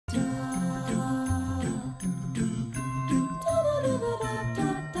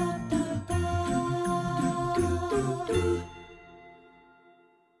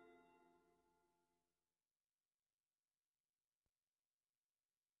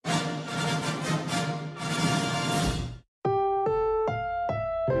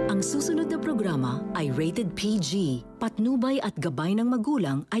Ang susunod na programa ay rated PG. Patnubay at gabay ng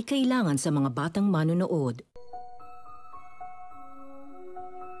magulang ay kailangan sa mga batang manonood.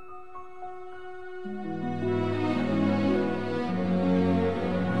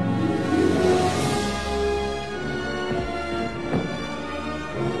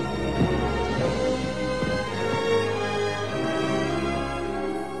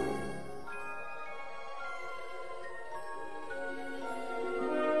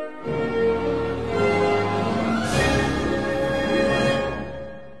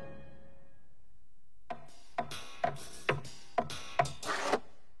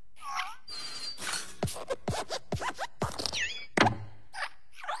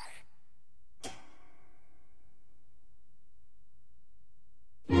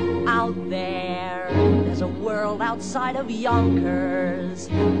 Out there's a world outside of Yonkers,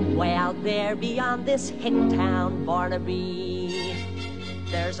 way out there beyond this hick town, Barnaby.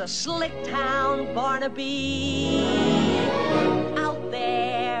 There's a slick town, Barnaby. Out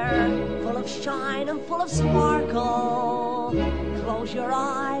there, full of shine and full of sparkle. Close your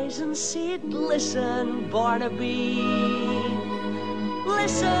eyes and see it glisten, Barnaby.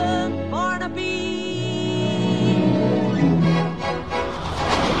 Listen, Barnaby.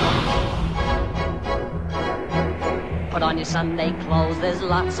 Put on your Sunday clothes, there's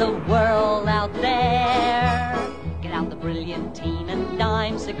lots of world out there. Get out the brilliantine and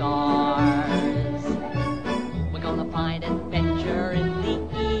dime cigars. We're gonna find adventure in the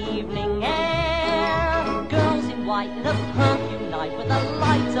evening air. Girls in white in a perfume night with the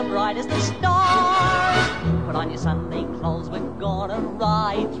lights as bright as the stars. Put on your Sunday clothes, we're gonna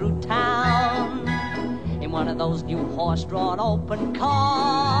ride through town in one of those new horse-drawn open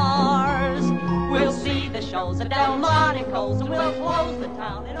cars. We'll see the shows at Delmonico's and we'll close the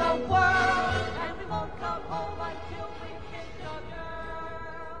town in a whirl.